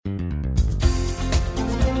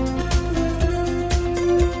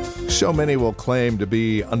So many will claim to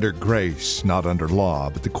be under grace, not under law.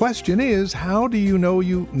 But the question is, how do you know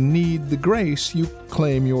you need the grace you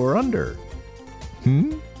claim you're under?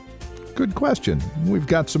 Good question. We've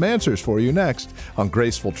got some answers for you next on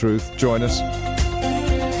Graceful Truth. Join us.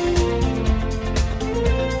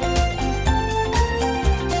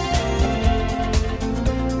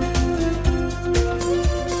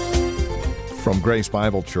 From Grace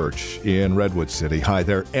Bible Church in Redwood City. Hi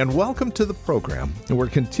there, and welcome to the program. We're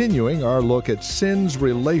continuing our look at sin's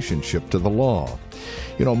relationship to the law.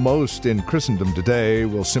 You know, most in Christendom today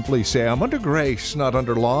will simply say, I'm under grace, not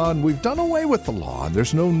under law, and we've done away with the law, and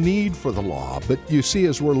there's no need for the law. But you see,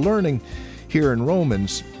 as we're learning here in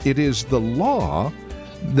Romans, it is the law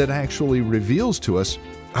that actually reveals to us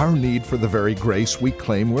our need for the very grace we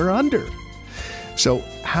claim we're under. So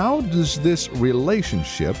how does this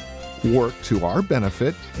relationship work to our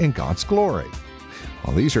benefit and God's glory?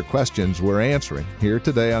 Well, these are questions we're answering here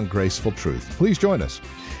today on Graceful Truth. Please join us.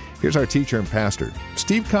 Here's our teacher and pastor,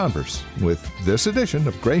 Steve Converse, with this edition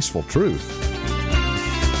of Graceful Truth.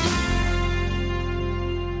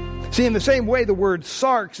 See, in the same way, the word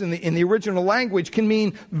sarx in the original language can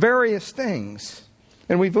mean various things.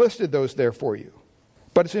 And we've listed those there for you.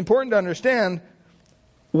 But it's important to understand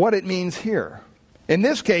what it means here. In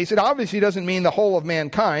this case, it obviously doesn't mean the whole of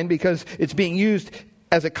mankind because it's being used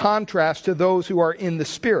as a contrast to those who are in the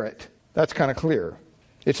Spirit. That's kind of clear.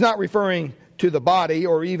 It's not referring to the body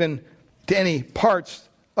or even to any parts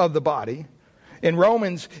of the body. In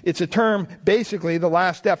Romans, it's a term, basically, the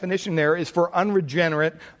last definition there is for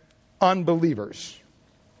unregenerate unbelievers.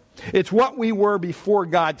 It's what we were before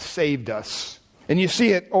God saved us. And you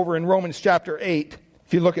see it over in Romans chapter 8.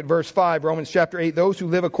 If you look at verse 5, Romans chapter 8, those who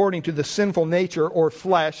live according to the sinful nature or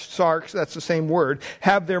flesh, sarx, that's the same word,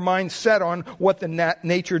 have their minds set on what the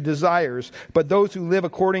nature desires. But those who live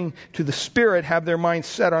according to the Spirit have their minds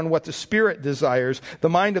set on what the Spirit desires. The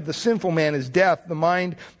mind of the sinful man is death. The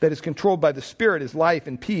mind that is controlled by the Spirit is life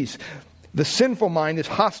and peace. The sinful mind is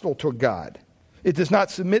hostile to God. It does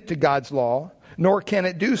not submit to God's law, nor can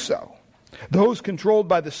it do so. Those controlled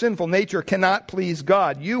by the sinful nature cannot please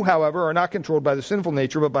God. You, however, are not controlled by the sinful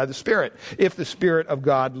nature, but by the Spirit, if the Spirit of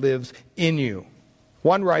God lives in you.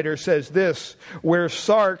 One writer says this, where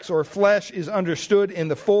sarx or flesh is understood in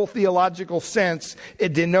the full theological sense,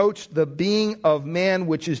 it denotes the being of man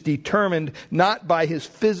which is determined not by his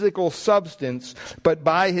physical substance, but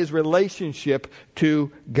by his relationship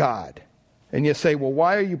to God. And you say, well,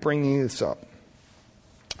 why are you bringing this up?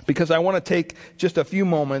 Because I want to take just a few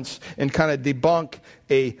moments and kind of debunk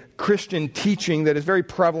a Christian teaching that is very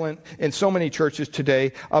prevalent in so many churches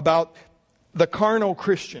today about the carnal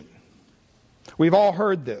Christian. We've all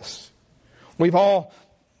heard this. We've all,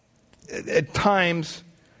 at times,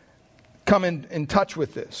 come in touch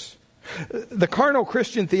with this. The carnal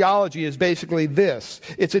Christian theology is basically this.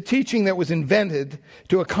 It's a teaching that was invented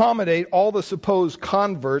to accommodate all the supposed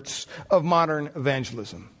converts of modern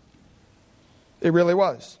evangelism. It really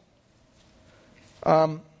was.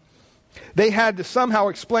 They had to somehow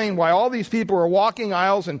explain why all these people were walking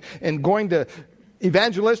aisles and going to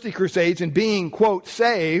evangelistic crusades and being, quote,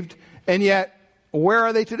 saved, and yet, where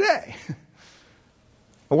are they today?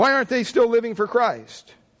 Why aren't they still living for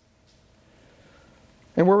Christ?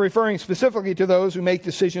 And we're referring specifically to those who make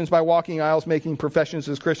decisions by walking aisles, making professions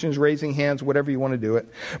as Christians, raising hands, whatever you want to do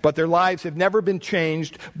it. But their lives have never been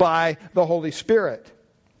changed by the Holy Spirit.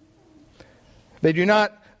 They do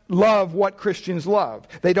not love what Christians love.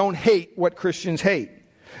 They don't hate what Christians hate.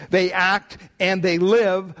 They act and they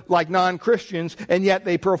live like non-Christians, and yet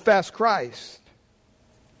they profess Christ.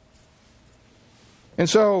 And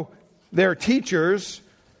so their teachers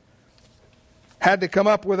had to come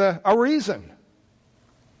up with a reason.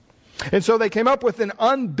 And so they came up with an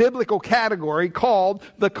unbiblical category called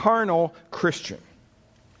the carnal Christian.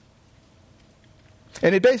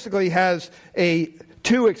 And it basically has a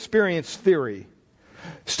two-experience theory.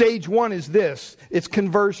 Stage one is this. It's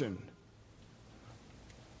conversion.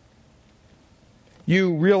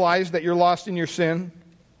 You realize that you're lost in your sin,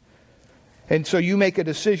 and so you make a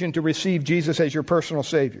decision to receive Jesus as your personal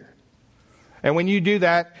Savior. And when you do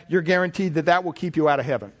that, you're guaranteed that that will keep you out of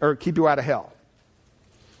heaven, or keep you out of hell.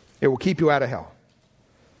 It will keep you out of hell.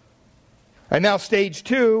 And now stage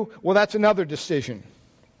two, well, that's another decision.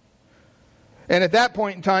 And at that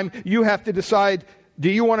point in time, you have to decide, do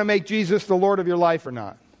you want to make Jesus the Lord of your life or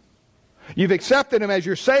not? You've accepted Him as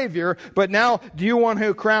your Savior, but now do you want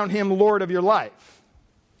to crown Him Lord of your life?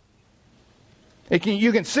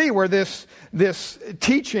 You can see where this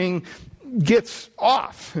teaching gets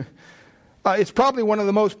off. It's probably one of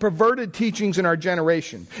the most perverted teachings in our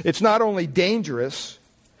generation. It's not only dangerous,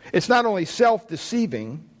 it's not only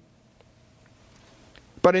self-deceiving,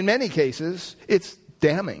 But in many cases, it's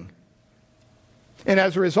damning. And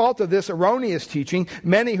as a result of this erroneous teaching,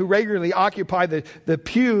 many who regularly occupy the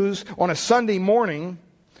pews on a Sunday morning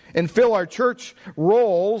and fill our church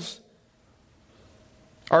rolls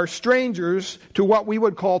are strangers to what we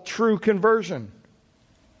would call true conversion.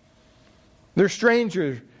 They're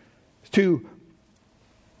strangers to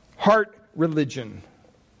heart religion,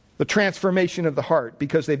 the transformation of the heart,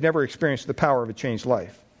 because they've never experienced the power of a changed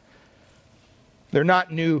life. They're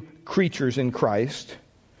not new creatures in Christ.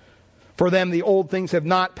 For them, the old things have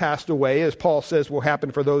not passed away, as Paul says will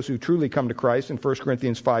happen for those who truly come to Christ in 1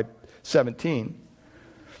 Corinthians 5:17.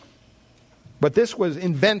 But this was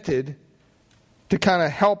invented to kind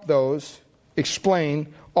of help those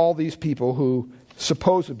explain all these people who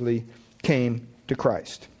supposedly came to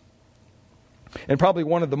Christ. And probably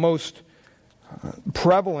one of the most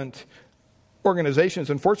prevalent organizations,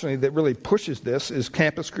 unfortunately, that really pushes this is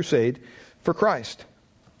Campus Crusade for Christ.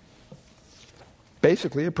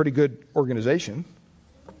 Basically, a pretty good organization.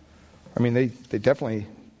 I mean, they definitely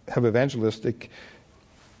have evangelistic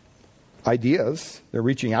ideas. They're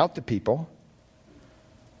reaching out to people.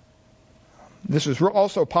 This is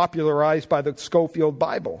also popularized by the Scofield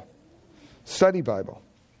Bible, Study Bible,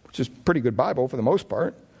 which is a pretty good Bible for the most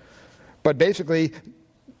part. But basically,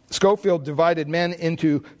 Scofield divided men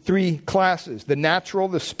into three classes: the natural,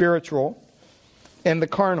 the spiritual, and the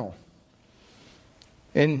carnal.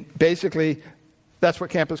 And basically, that's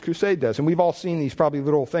what Campus Crusade does. And we've all seen these probably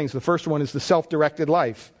little things. The first one is the self-directed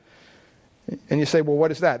life. And you say, well,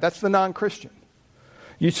 what is that? That's the non-Christian.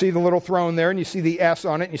 You see the little throne there, and you see the S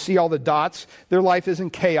on it, and you see all the dots. Their life is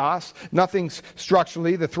in chaos. Nothing's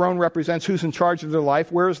structurally. The throne represents who's in charge of their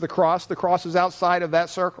life. Where is the cross? The cross is outside of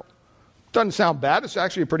that circle. Doesn't sound bad. It's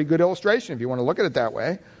actually a pretty good illustration if you want to look at it that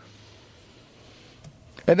way.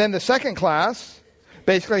 And then the second class,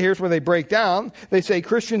 basically here's where they break down. They say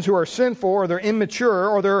Christians who are sinful, or they're immature,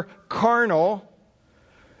 or they're carnal.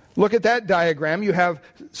 Look at that diagram. You have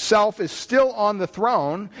self is still on the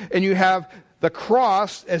throne, and you have the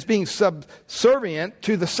cross as being subservient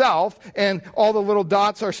to the self, and all the little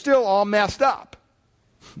dots are still all messed up.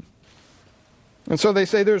 And so they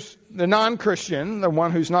say there's the non-Christian, the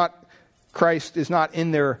one who's not, Christ is not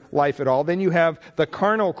in their life at all. Then you have the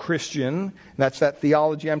carnal Christian. That's that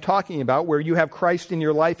theology I'm talking about, where you have Christ in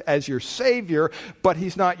your life as your Savior, but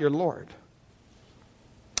He's not your Lord.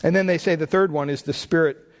 And then they say the third one is the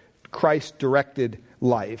Spirit, Christ-directed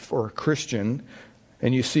life, or Christian.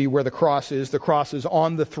 And you see where the cross is. The cross is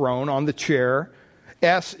on the throne, on the chair.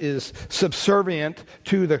 S is subservient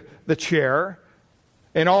to the chair.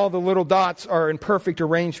 And all the little dots are in perfect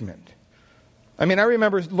arrangement. I mean, I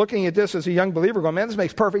remember looking at this as a young believer going, man, this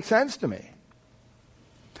makes perfect sense to me.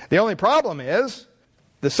 The only problem is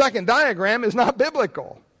the second diagram is not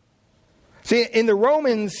biblical. See, in the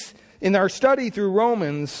Romans, in our study through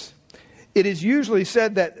Romans, it is usually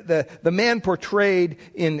said that the man portrayed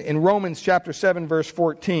in Romans chapter 7, verse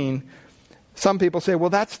 14, some people say, well,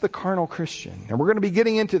 that's the carnal Christian. And we're going to be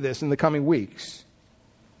getting into this in the coming weeks.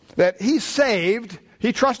 That he's saved,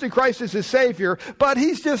 he trusted Christ as his Savior, but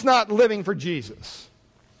he's just not living for Jesus.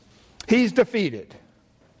 He's defeated.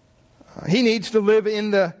 He needs to live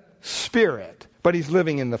in the Spirit, but he's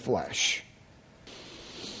living in the flesh.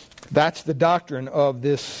 That's the doctrine of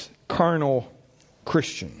this carnal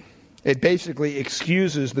Christian. It basically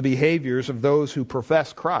excuses the behaviors of those who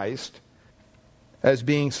profess Christ as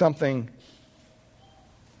being something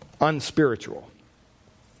unspiritual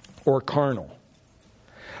or carnal.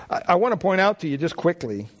 I want to point out to you just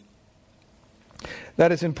quickly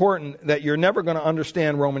that it's important that you're never going to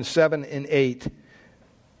understand Romans 7 and 8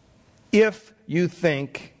 if you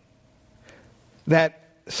think that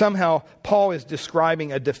somehow Paul is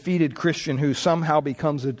describing a defeated Christian who somehow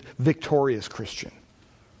becomes a victorious Christian.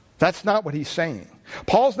 That's not what he's saying.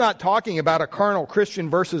 Paul's not talking about a carnal Christian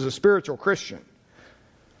versus a spiritual Christian.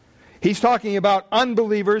 He's talking about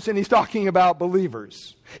unbelievers and he's talking about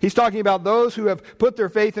believers. He's talking about those who have put their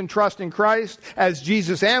faith and trust in Christ as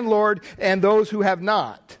Jesus and Lord, and those who have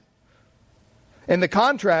not. And the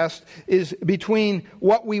contrast is between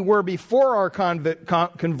what we were before our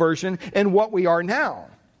conversion and what we are now.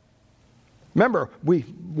 Remember,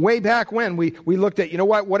 way back when we looked at,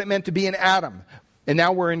 what it meant to be in Adam. And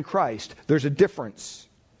now we're in Christ. There's a difference.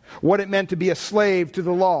 What it meant to be a slave to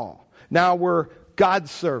the law. Now we're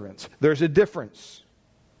God's servants. There's a difference.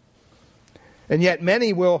 And yet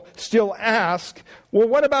many will still ask, well,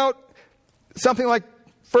 what about something like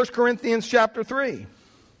 1 Corinthians chapter 3?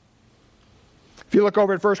 If you look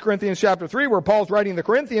over at 1 Corinthians chapter 3, where Paul's writing the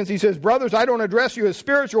Corinthians, he says, brothers, I don't address you as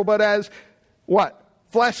spiritual, but as what?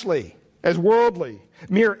 Fleshly, as worldly,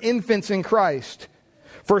 mere infants in Christ.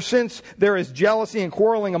 For since there is jealousy and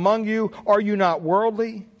quarreling among you, are you not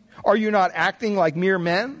worldly? Are you not acting like mere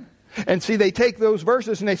men? And see, they take those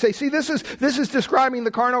verses and they say, see, this is describing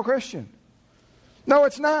the carnal Christian. No,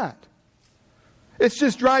 it's not. It's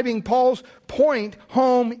just driving Paul's point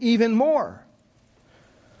home even more.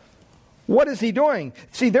 What is he doing?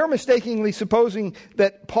 See, they're mistakenly supposing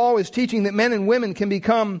that Paul is teaching that men and women can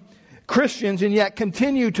become Christians and yet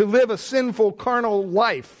continue to live a sinful carnal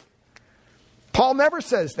life. Paul never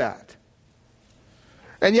says that.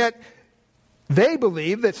 And yet, they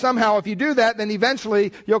believe that somehow if you do that, then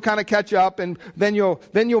eventually you'll kind of catch up and then you'll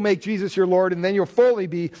make Jesus your Lord and then you'll fully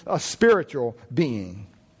be a spiritual being.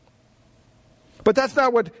 But that's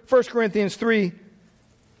not what 1 Corinthians 3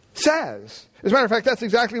 says. As a matter of fact, that's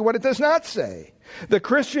exactly what it does not say. The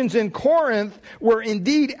Christians in Corinth were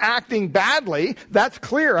indeed acting badly. That's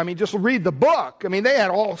clear. I mean, just read the book. I mean, they had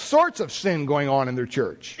all sorts of sin going on in their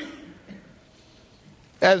church,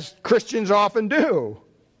 as Christians often do.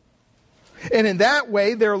 And in that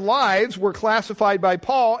way, their lives were classified by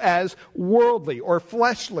Paul as worldly or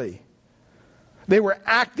fleshly. They were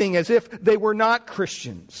acting as if they were not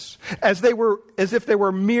Christians, as if they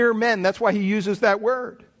were mere men. That's why he uses that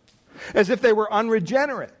word. As if they were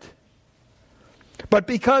unregenerate. But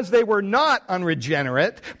because they were not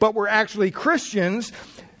unregenerate, but were actually Christians,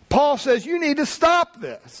 Paul says, you need to stop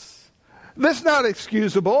this. This is not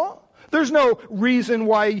excusable. There's no reason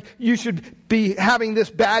why you should be having this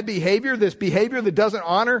bad behavior, this behavior that doesn't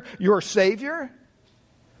honor your Savior.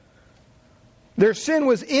 Their sin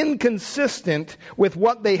was inconsistent with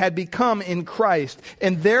what they had become in Christ,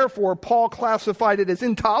 and therefore Paul classified it as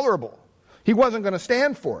intolerable. He wasn't going to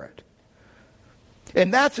stand for it.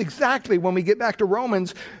 And that's exactly, when we get back to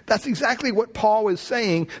Romans, that's exactly what Paul is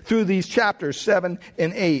saying through these chapters 7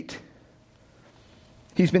 and 8.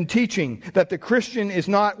 He's been teaching that the Christian is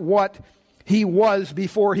not what he was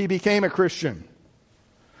before he became a Christian.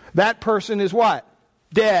 That person is what?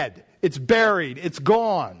 Dead. It's buried. It's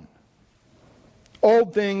gone.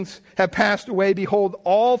 Old things have passed away. Behold,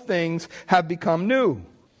 all things have become new.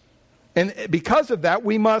 And because of that,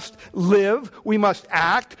 we must live, we must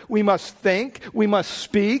act, we must think, we must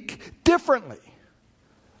speak differently,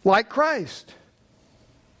 like Christ.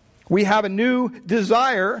 We have a new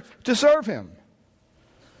desire to serve Him.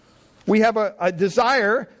 We have a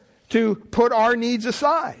desire to put our needs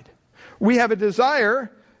aside. We have a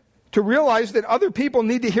desire to realize that other people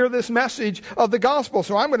need to hear this message of the gospel.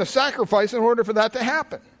 So I'm going to sacrifice in order for that to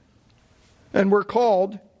happen. And we're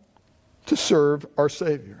called to serve our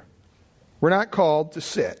Savior. We're not called to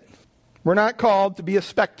sit. We're not called to be a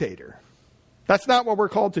spectator. That's not what we're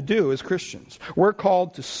called to do as Christians. We're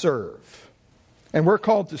called to serve. And we're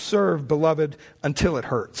called to serve, beloved, until it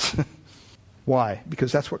hurts. Why?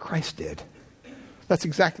 Because that's what Christ did. That's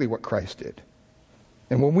exactly what Christ did.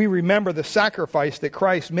 And when we remember the sacrifice that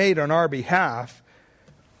Christ made on our behalf,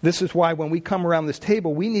 this is why when we come around this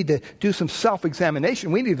table, we need to do some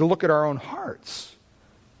self-examination. We need to look at our own hearts.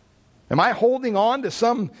 Am I holding on to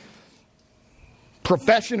some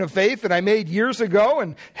profession of faith that I made years ago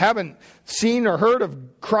and haven't seen or heard of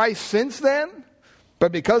Christ since then?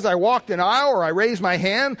 But because I walked an aisle or I raised my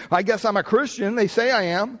hand, I guess I'm a Christian. They say I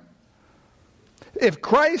am. If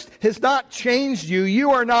Christ has not changed you,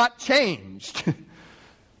 you are not changed.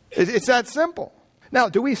 It's that simple. Now,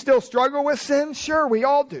 do we still struggle with sin? Sure, we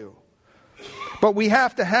all do. But we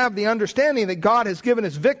have to have the understanding that God has given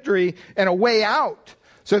us victory and a way out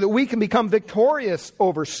so that we can become victorious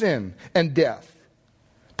over sin and death.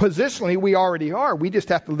 Positionally, we already are. We just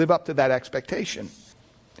have to live up to that expectation.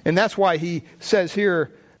 And that's why he says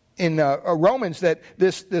here in Romans that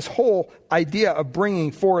this whole idea of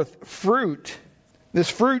bringing forth fruit, this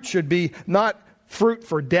fruit should be not fruit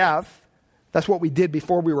for death. That's what we did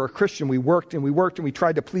before we were a Christian. We worked and we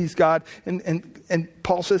tried to please God. And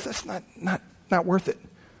Paul says that's not worth it.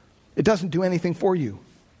 It doesn't do anything for you.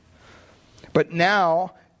 But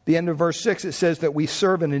now, the end of verse 6, it says that we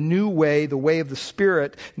serve in a new way, the way of the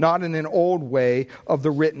Spirit, not in an old way of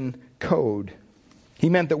the written code. He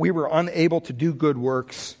meant that we were unable to do good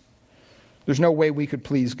works. There's no way we could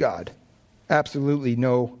please God. Absolutely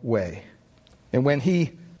no way. And when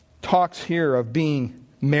he talks here of being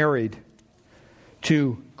married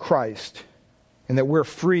to Christ, and that we're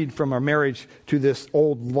freed from our marriage to this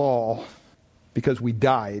old law because we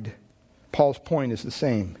died, Paul's point is the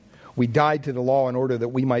same. We died to the law in order that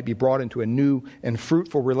we might be brought into a new and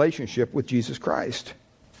fruitful relationship with Jesus Christ.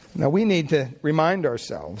 Now we need to remind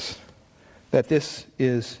ourselves that this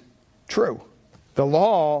is true. The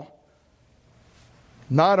law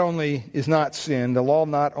not only is not sin, the law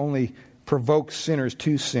not only provokes sinners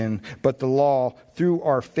to sin, but the law, through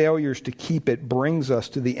our failures to keep it, brings us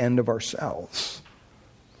to the end of ourselves.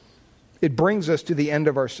 It brings us to the end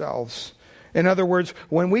of ourselves. In other words,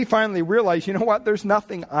 when we finally realize, you know what, there's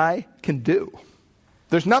nothing I can do.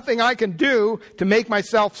 There's nothing I can do to make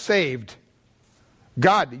myself saved.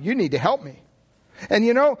 God, you need to help me. And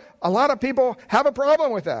you know, a lot of people have a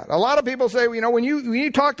problem with that. A lot of people say, you know, when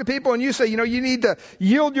you talk to people and you say, you know, you need to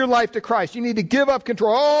yield your life to Christ. You need to give up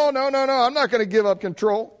control. Oh, no, I'm not going to give up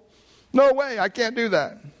control. No way, I can't do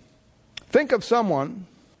that. Think of someone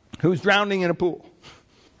who's drowning in a pool.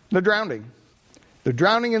 They're drowning. They're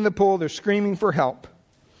drowning in the pool. They're screaming for help.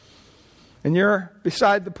 And you're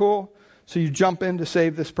beside the pool, so you jump in to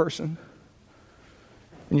save this person.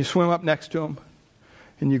 And you swim up next to them.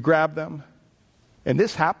 And you grab them. And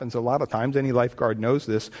this happens a lot of times. Any lifeguard knows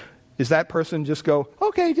this. Is that person just go,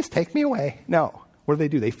 okay, just take me away? No. What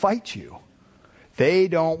do? They fight you. They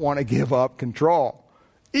don't want to give up control.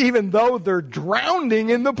 Even though they're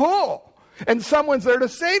drowning in the pool. And someone's there to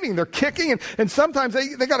save him. They're kicking. And sometimes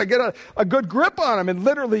they got to get a good grip on them and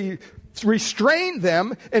literally restrain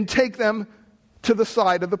them and take them to the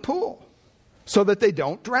side of the pool so that they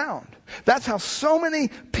don't drown. That's how so many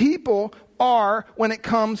people are when it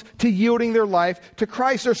comes to yielding their life to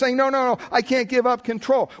Christ. They're saying, no, I can't give up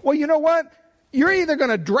control. Well, you know what? You're either going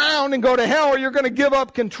to drown and go to hell, or you're going to give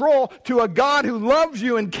up control to a God who loves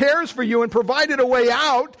you and cares for you and provided a way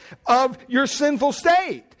out of your sinful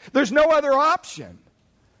state. There's no other option.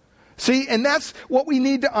 See, and that's what we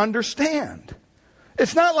need to understand.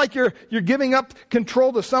 It's not like you're giving up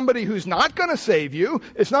control to somebody who's not going to save you.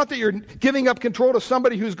 It's not that you're giving up control to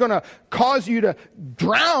somebody who's going to cause you to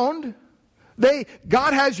drown.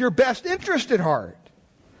 God has your best interest at heart.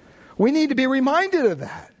 We need to be reminded of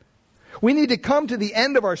that. We need to come to the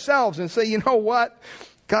end of ourselves and say, you know what?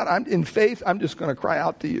 God, I'm in faith. I'm just going to cry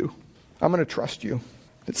out to you. I'm going to trust you.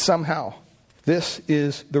 That somehow this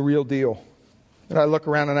is the real deal. And I look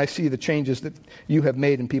around and I see the changes that you have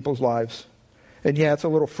made in people's lives. And yeah, it's a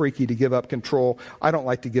little freaky to give up control. I don't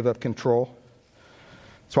like to give up control.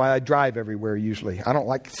 That's why I drive everywhere usually. I don't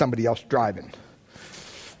like somebody else driving.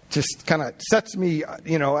 Just kind of sets me,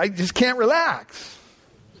 I just can't relax.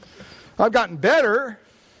 I've gotten better,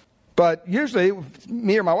 but usually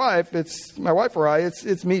me or my wife, it's my wife or I,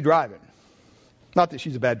 it's me driving. Not that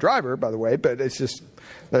she's a bad driver, by the way, but that's just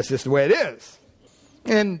the way it is.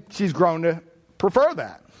 And she's grown to prefer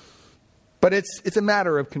that. But it's a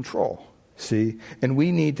matter of control, see? And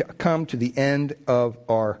we need to come to the end of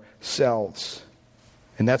ourselves.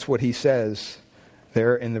 And that's what he says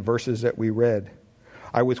there in the verses that we read.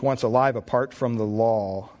 I was once alive apart from the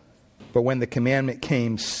law, but when the commandment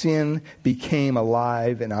came, sin became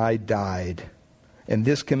alive and I died. And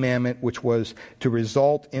this commandment, which was to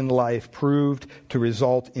result in life, proved to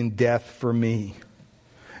result in death for me.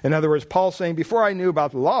 In other words, Paul's saying, before I knew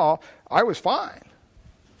about the law, I was fine.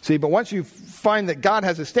 See, but once you find that God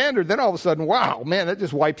has a standard, then all of a sudden, wow, man, that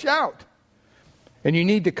just wipes you out. And you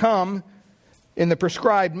need to come in the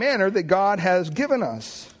prescribed manner that God has given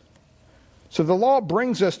us. So the law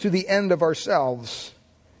brings us to the end of ourselves.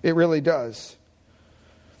 It really does.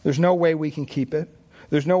 There's no way we can keep it.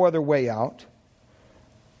 There's no other way out.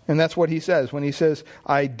 And that's what he says. When he says,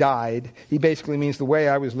 I died, he basically means the way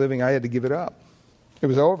I was living, I had to give it up. It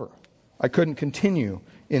was over. I couldn't continue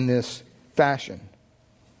in this fashion.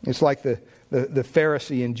 It's like the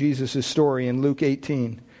Pharisee in Jesus' story in Luke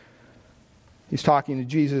 18. He's talking to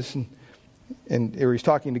Jesus or he's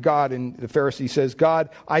talking to God, and the Pharisee says, God,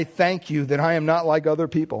 I thank you that I am not like other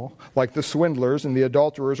people, like the swindlers and the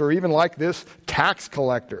adulterers, or even like this tax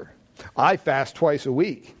collector. I fast twice a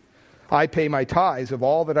week. I pay my tithes of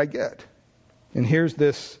all that I get. And here's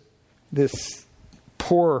this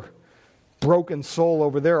poor, broken soul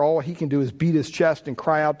over there. All he can do is beat his chest and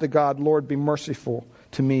cry out to God, Lord, be merciful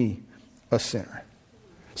to me, a sinner.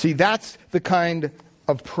 See, that's the kind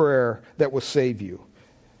of prayer that will save you.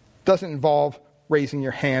 It doesn't involve raising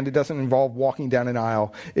your hand. It doesn't involve walking down an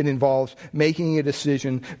aisle. It involves making a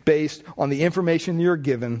decision based on the information you're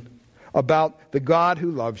given about the God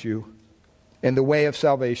who loves you and the way of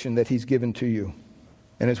salvation that he's given to you.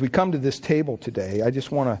 And as we come to this table today, I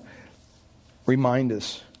just want to remind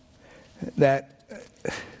us that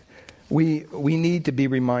we need to be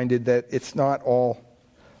reminded that it's not all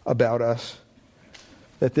about us.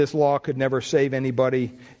 That this law could never save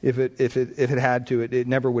anybody if it had to. It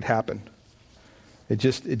never would happen. It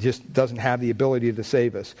just doesn't have the ability to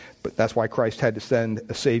save us. But that's why Christ had to send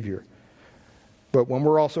a Savior. But when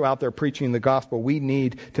we're also out there preaching the gospel, we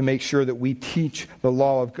need to make sure that we teach the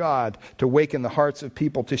law of God to awaken the hearts of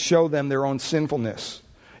people, to show them their own sinfulness.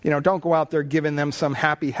 Don't go out there giving them some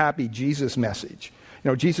happy Jesus message.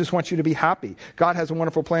 Jesus wants you to be happy. God has a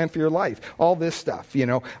wonderful plan for your life. All this stuff,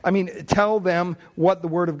 tell them what the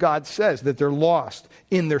Word of God says, that they're lost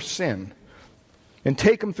in their sin. And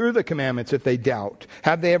take them through the commandments if they doubt.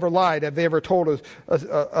 Have they ever lied? Have they ever told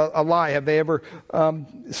a lie? Have they ever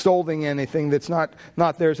stolen anything that's not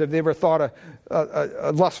theirs? Have they ever thought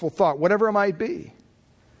a lustful thought? Whatever it might be.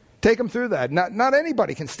 Take them through that. Not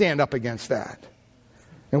anybody can stand up against that.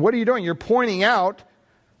 And what are you doing? You're pointing out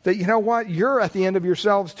that, you're at the end of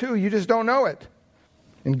yourselves too. You just don't know it.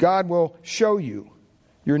 And God will show you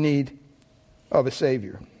your need of a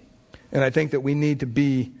Savior. And I think that we need to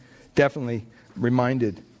be definitely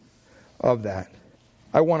reminded of that.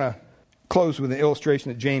 I want to close with an illustration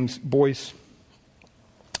that James Boyce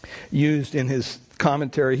used in his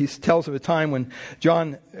commentary. He tells of a time when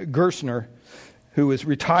John Gerstner, who was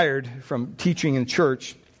retired from teaching in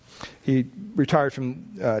church, he retired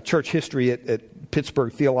from church history at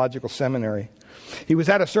Pittsburgh Theological Seminary. He was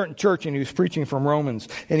at a certain church and he was preaching from Romans,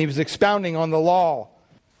 and he was expounding on the law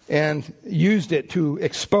and used it to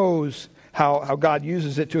expose how God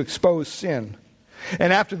uses it to expose sin.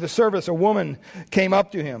 And after the service, a woman came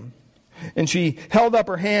up to him, and she held up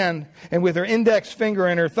her hand, and with her index finger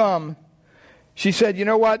and her thumb, she said, "You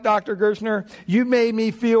know what, Dr. Gerstner? You made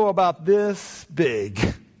me feel about this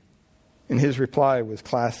big." And his reply was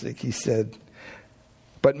classic. He said,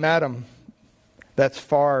 "But madam, that's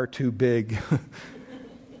far too big.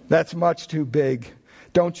 That's much too big.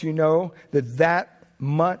 Don't you know that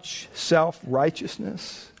much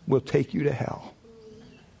self-righteousness will take you to hell?"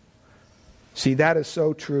 See, that is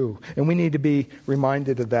so true, and we need to be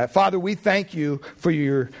reminded of that. Father, we thank you for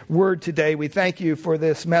your word today. We thank you for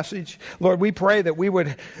this message. Lord, we pray that we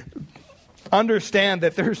would understand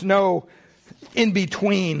that there's no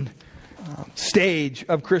in-between stage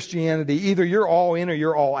of Christianity. Either you're all in or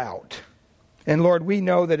you're all out. And Lord, we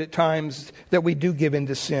know that at times that we do give in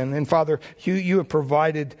to sin. And Father, you have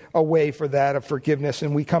provided a way for that, of forgiveness.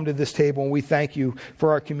 And we come to this table and we thank you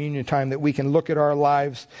for our communion time, that we can look at our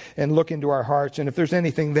lives and look into our hearts. And if there's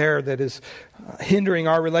anything there that is hindering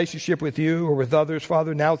our relationship with you or with others,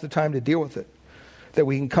 Father, now's the time to deal with it. That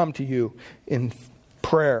we can come to you in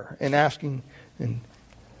prayer and asking and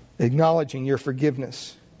acknowledging your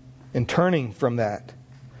forgiveness and turning from that.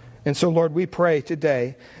 And so, Lord, we pray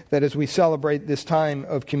today that as we celebrate this time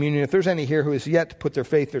of communion, if there's any here who has yet to put their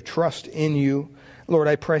faith, their trust in you, Lord,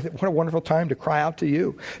 I pray that what a wonderful time to cry out to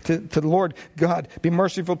you, to the Lord God, be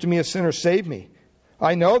merciful to me, a sinner, save me.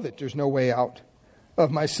 I know that there's no way out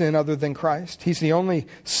of my sin other than Christ. He's the only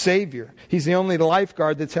Savior. He's the only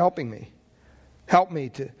lifeguard that's helping me. Help me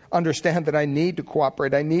to understand that I need to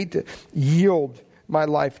cooperate. I need to yield my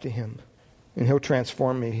life to Him. And He'll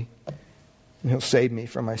transform me. And He'll save me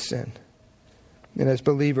from my sin. And as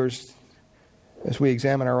believers, as we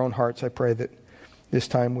examine our own hearts, I pray that this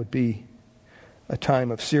time would be a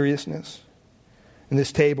time of seriousness. And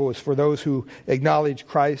this table is for those who acknowledge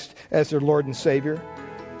Christ as their Lord and Savior.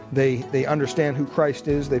 They understand who Christ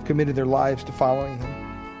is. They've committed their lives to following Him.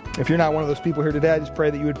 If you're not one of those people here today, I just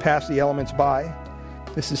pray that you would pass the elements by.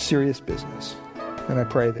 This is serious business. And I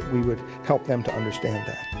pray that we would help them to understand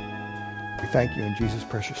that. We thank you in Jesus'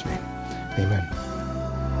 precious name. Amen.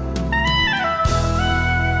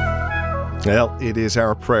 Well, it is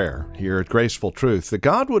our prayer here at Graceful Truth that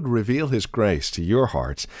God would reveal His grace to your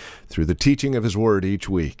hearts through the teaching of His Word each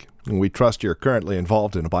week. And we trust you're currently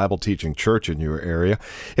involved in a Bible teaching church in your area.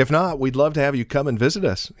 If not, we'd love to have you come and visit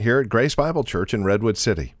us here at Grace Bible Church in Redwood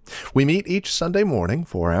City. We meet each Sunday morning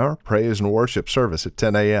for our praise and worship service at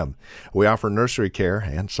 10 a.m. We offer nursery care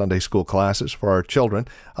and Sunday school classes for our children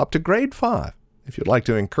up to grade 5. If you'd like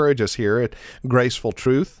to encourage us here at Graceful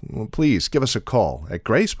Truth, please give us a call at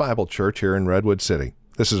Grace Bible Church here in Redwood City.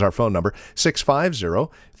 This is our phone number,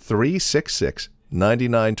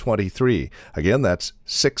 650-366-9923. Again, that's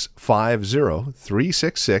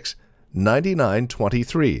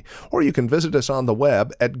 650-366-9923. Or you can visit us on the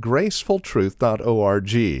web at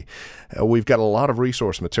gracefultruth.org. We've got a lot of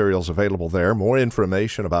resource materials available there, more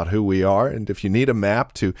information about who we are, and if you need a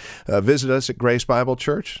map to visit us at Grace Bible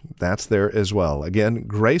Church, that's there as well. Again,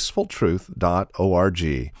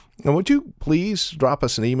 gracefultruth.org. And would you please drop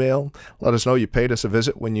us an email? Let us know you paid us a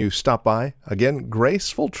visit when you stop by. Again,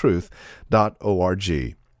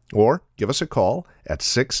 gracefultruth.org. Or give us a call at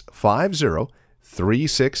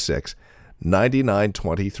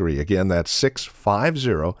 650-366-9923. Again, that's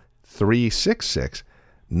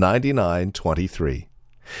 650-366-9923.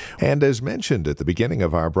 And as mentioned at the beginning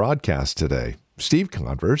of our broadcast today, Steve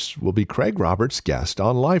Converse will be Craig Roberts' guest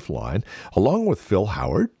on Lifeline, along with Phil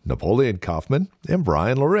Howard, Napoleon Kaufman, and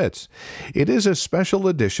Brian Loritz. It is a special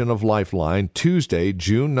edition of Lifeline, Tuesday,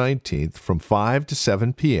 June 19th from 5 to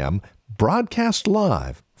 7 p.m., broadcast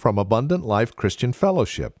live from Abundant Life Christian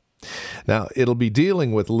Fellowship. Now, it'll be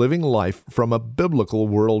dealing with living life from a biblical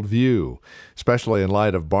worldview, especially in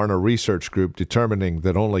light of Barna Research Group determining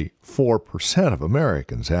that only 4% of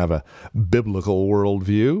Americans have a biblical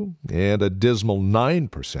worldview and a dismal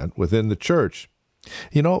 9% within the church.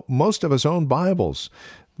 You know, most of us own Bibles.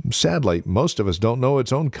 Sadly, most of us don't know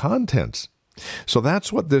its own contents. So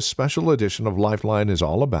that's what this special edition of Lifeline is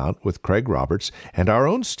all about, with Craig Roberts and our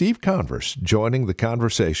own Steve Converse joining the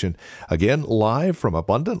conversation, again live from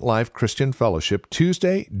Abundant Life Christian Fellowship,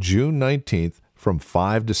 Tuesday, June 19th from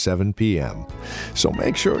 5 to 7 p.m. So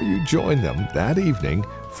make sure you join them that evening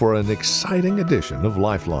for an exciting edition of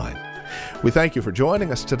Lifeline. We thank you for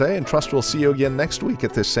joining us today and trust we'll see you again next week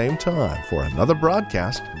at this same time for another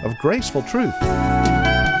broadcast of Graceful Truth.